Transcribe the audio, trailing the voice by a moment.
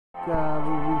God,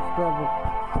 we be stepping.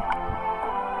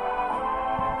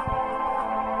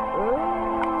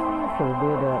 Should have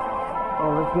did that.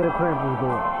 Oh, let's get a Krampus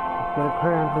going. Let's get a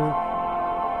Krampus.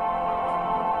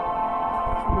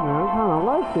 Man, I kind of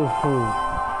like this thing.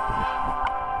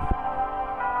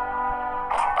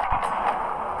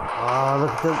 Oh,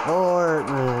 look at the board,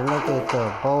 man. Look at the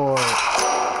board.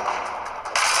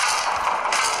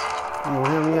 Come on,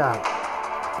 hear me out.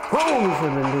 Boom, we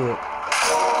should have been dead.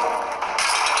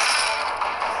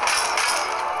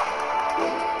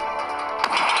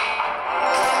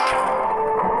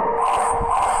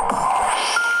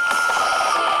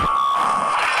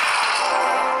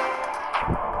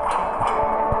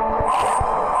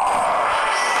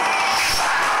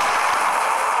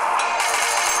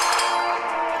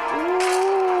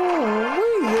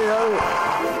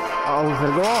 Oh, he's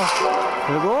gonna go off. He's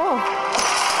gonna go off.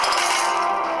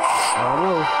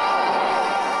 Almost.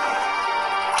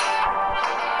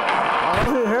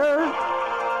 Oh, it hurt.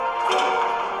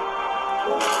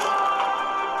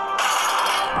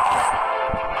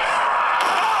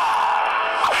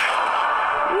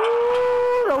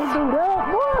 Ooh, don't do that,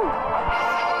 boy.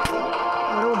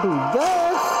 Don't do that.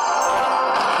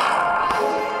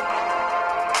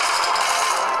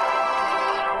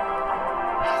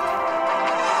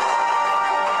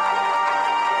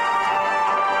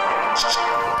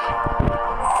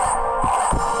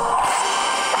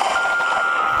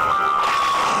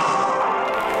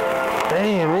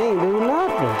 Damn, he ain't do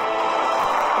nothing.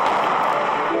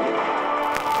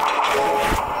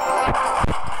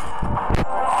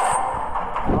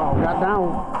 Oh, got down.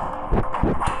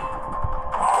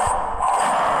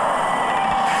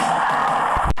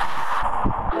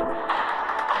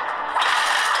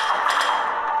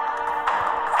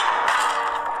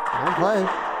 Don't play.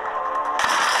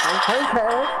 Don't play,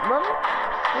 Cash, brother.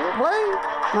 Don't play.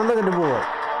 Now look at the board.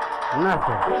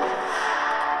 Nothing.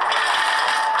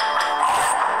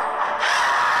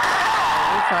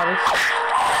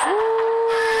 Ooh,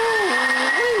 he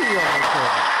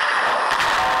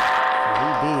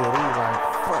did. He was like,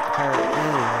 fuck her.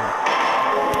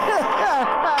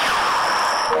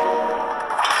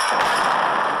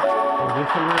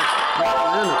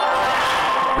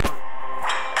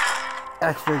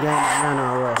 Extra game of mana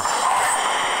away.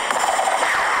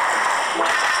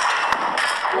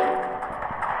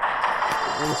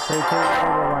 Let's take it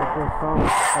over like this song.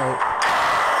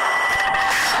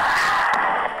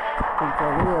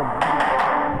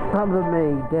 Probably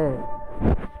made that.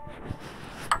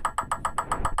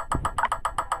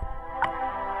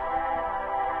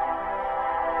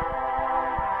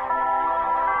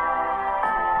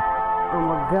 Oh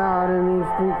my God, in these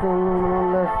streets don't learn no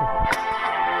lesson.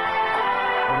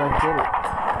 Oh, let's get it.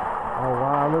 Oh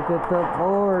wow, look at the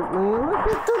board, man. Look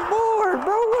at the board,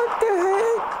 bro. What the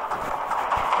heck?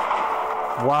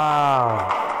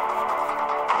 Wow.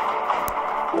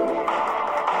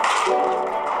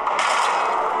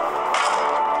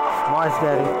 Watch,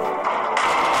 Daddy.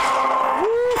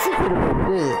 Woo, she could have been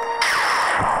dead.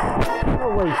 No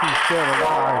way she's still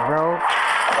alive, bro.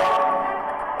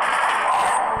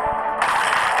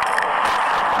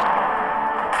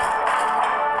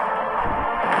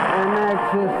 And ask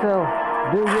yourself,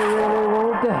 do you really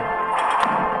want that?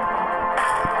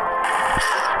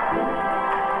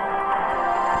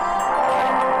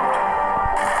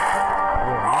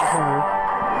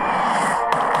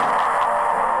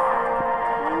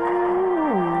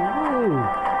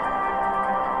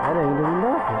 That ain't even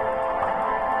nothing.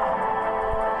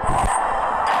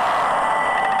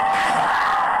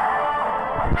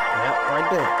 Yep, right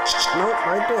there. Nope,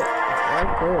 right there.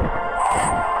 Right there.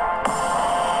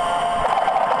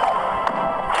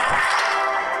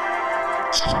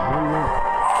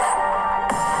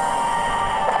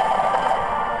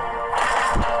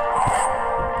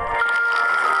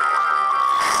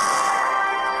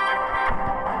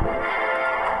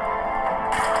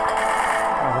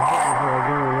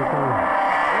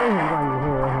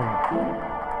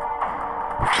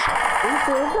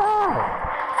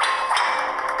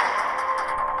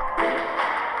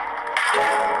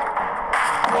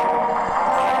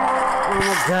 Oh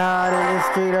my God, in this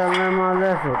street I learned my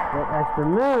lesson. That extra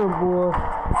man, boy.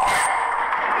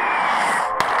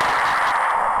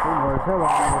 Them boys hell on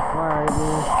the fire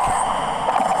again.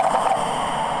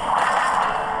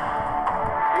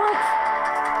 What?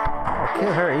 I'll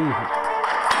kill her easy.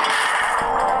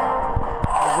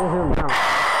 I'll get him down.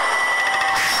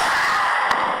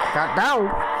 Got down.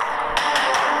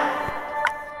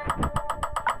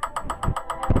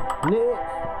 Next.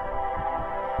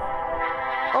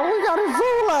 Oh, we got a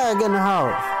Zulag in the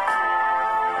house.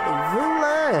 A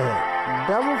Zulag.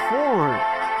 Double form.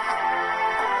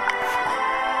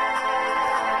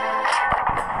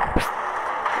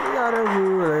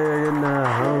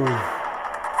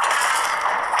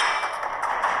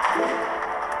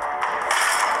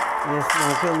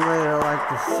 him later like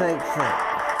the shake shake.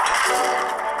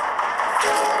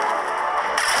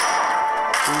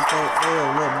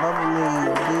 Look, bubble me,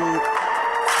 dude.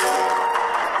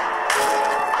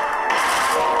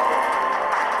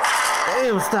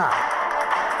 Damn, stop.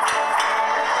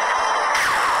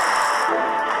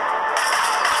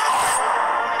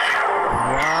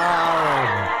 Wow.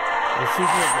 And she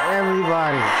gets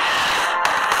everybody.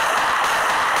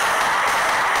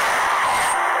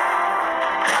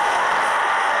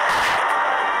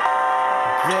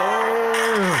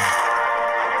 Damn.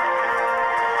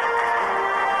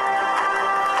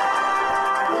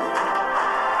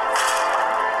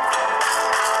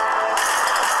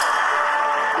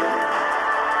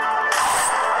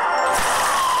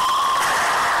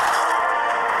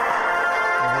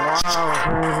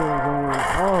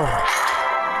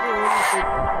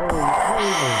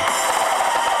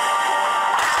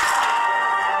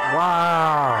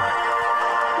 Wow.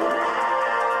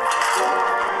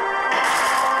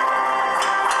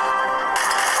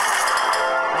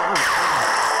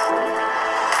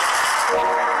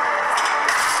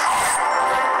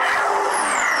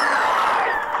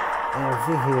 And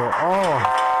she here. Oh.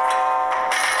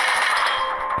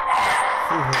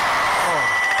 She here. Oh.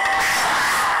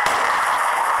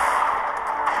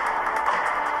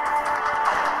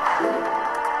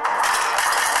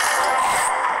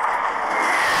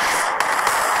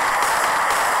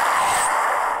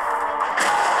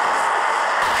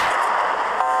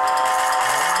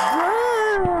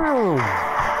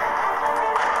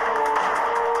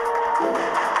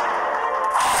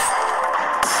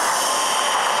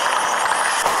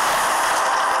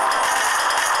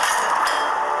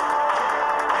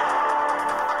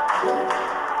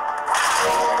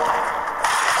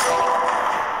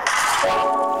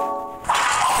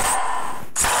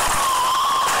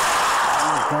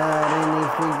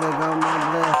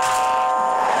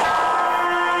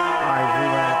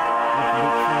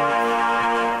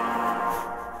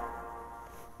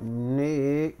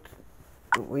 Nick,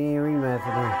 we ain't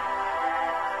remastering him.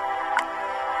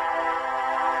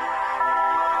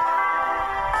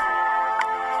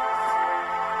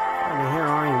 The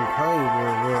hell I ain't played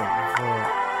with it before.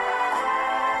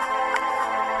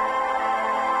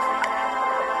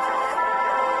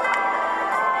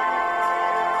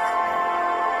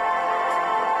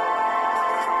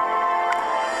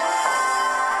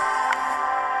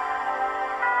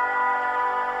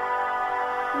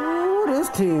 Ooh, this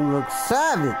team looks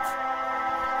savage.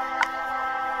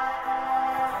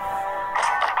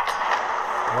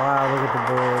 Wow, look at the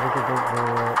board, look at the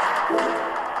board.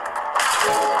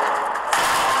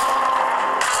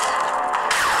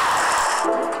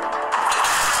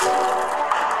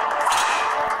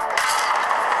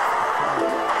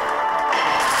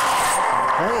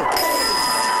 Hey.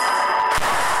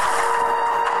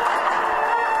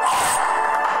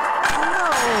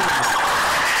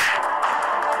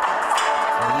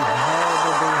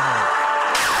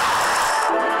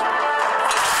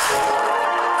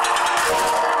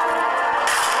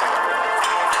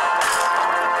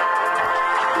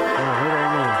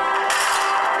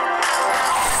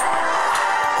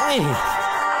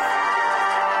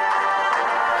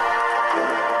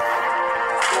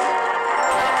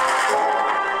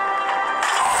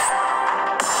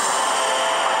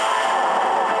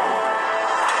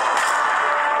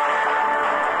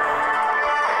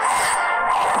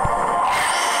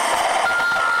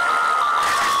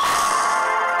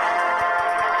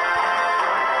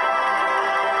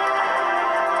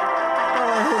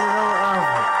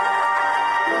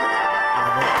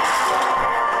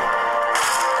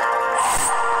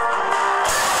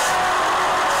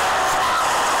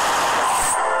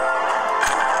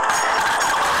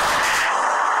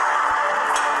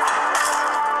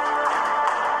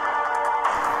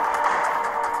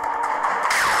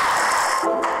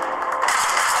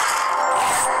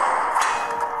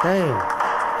 Damn.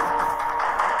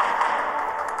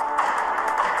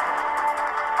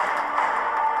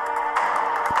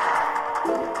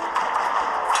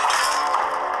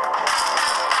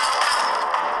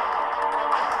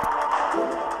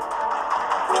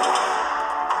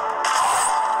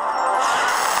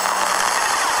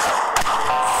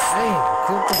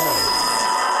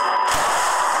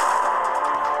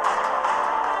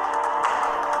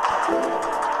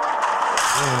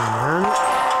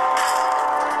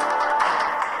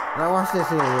 Now watch this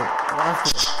here. Watch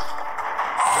this.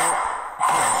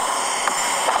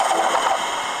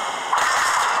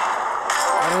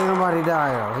 Ain't nobody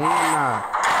die though. He did not.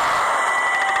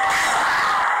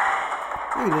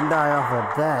 He didn't die off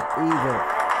of that either.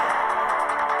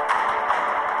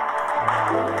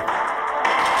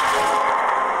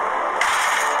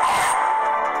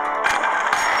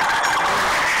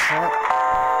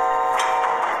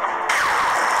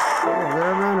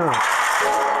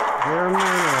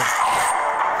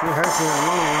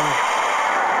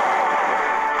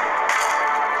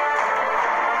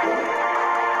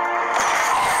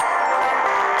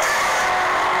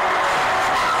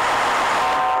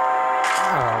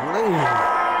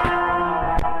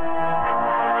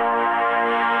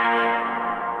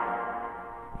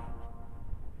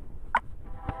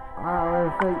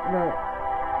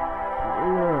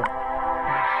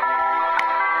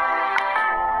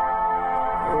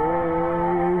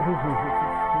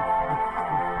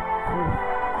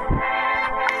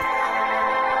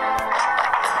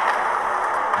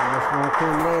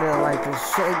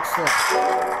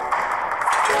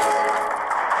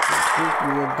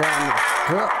 Goofy and Donald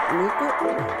Duck, nigga.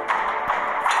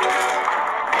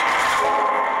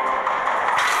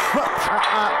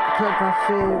 Cause I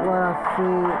said what I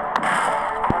said.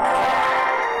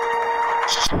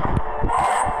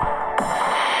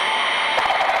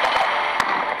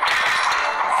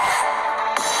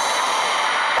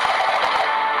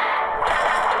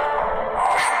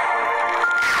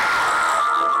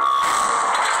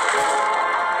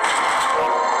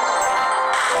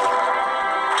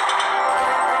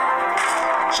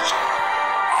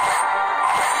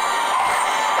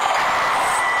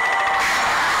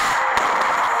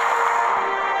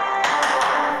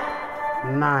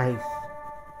 Nice.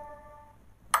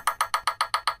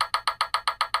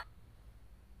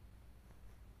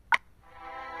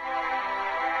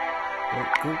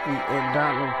 Goofy and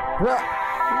Donald Duck.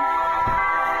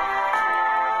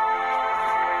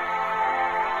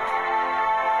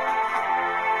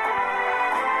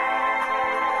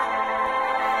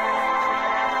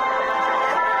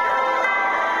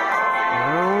 I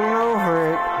don't know,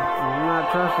 Fred. I'm not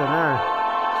trusting her.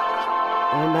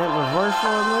 And that reverse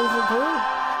formation too?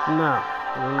 No,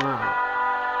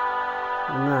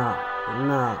 I'm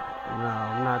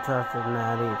not trusting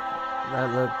that either. That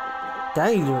looked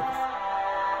dangerous.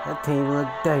 That team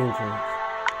looked dangerous.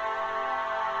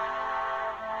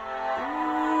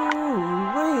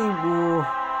 Ooh, wait, boy.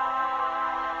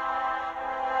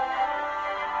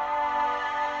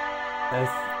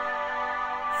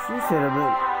 She should have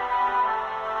been.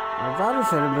 Marzana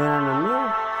should have been in the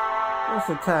middle. Let's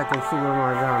attack and see where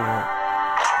Marzana at.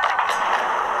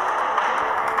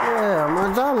 Yeah,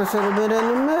 Marzana should have been in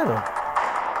the middle.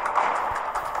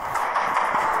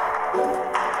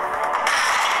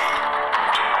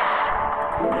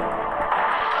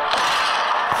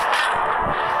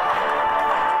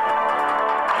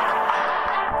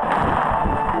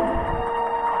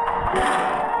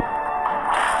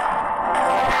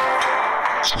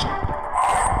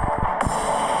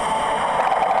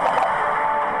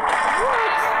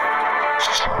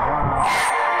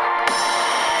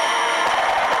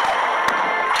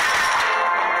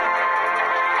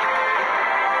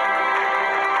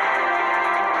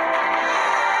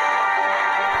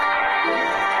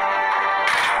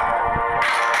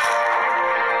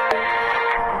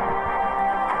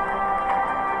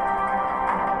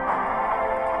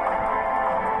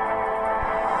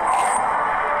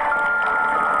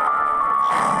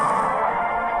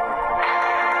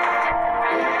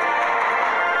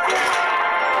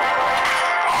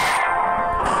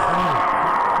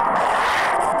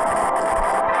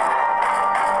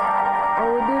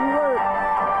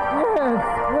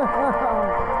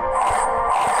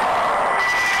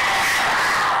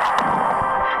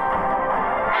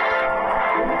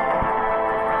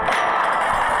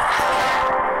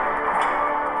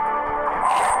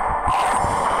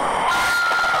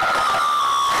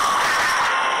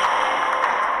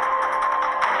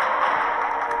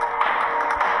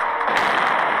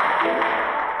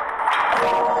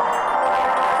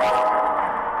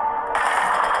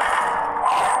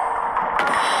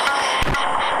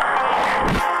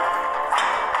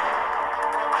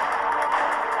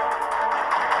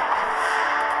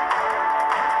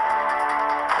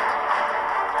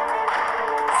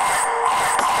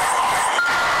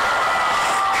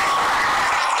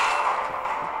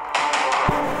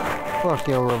 Fuck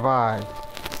your revive.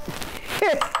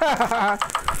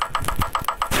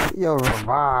 Your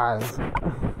revive.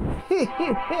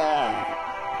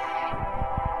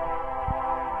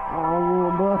 I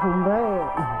will bust him back.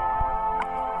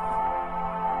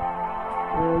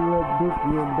 And look,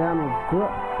 Dickie and Donald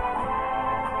Duck.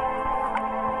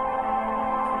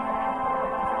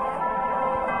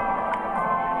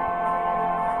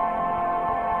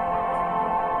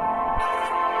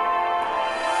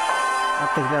 I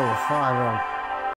think that was 5 of them.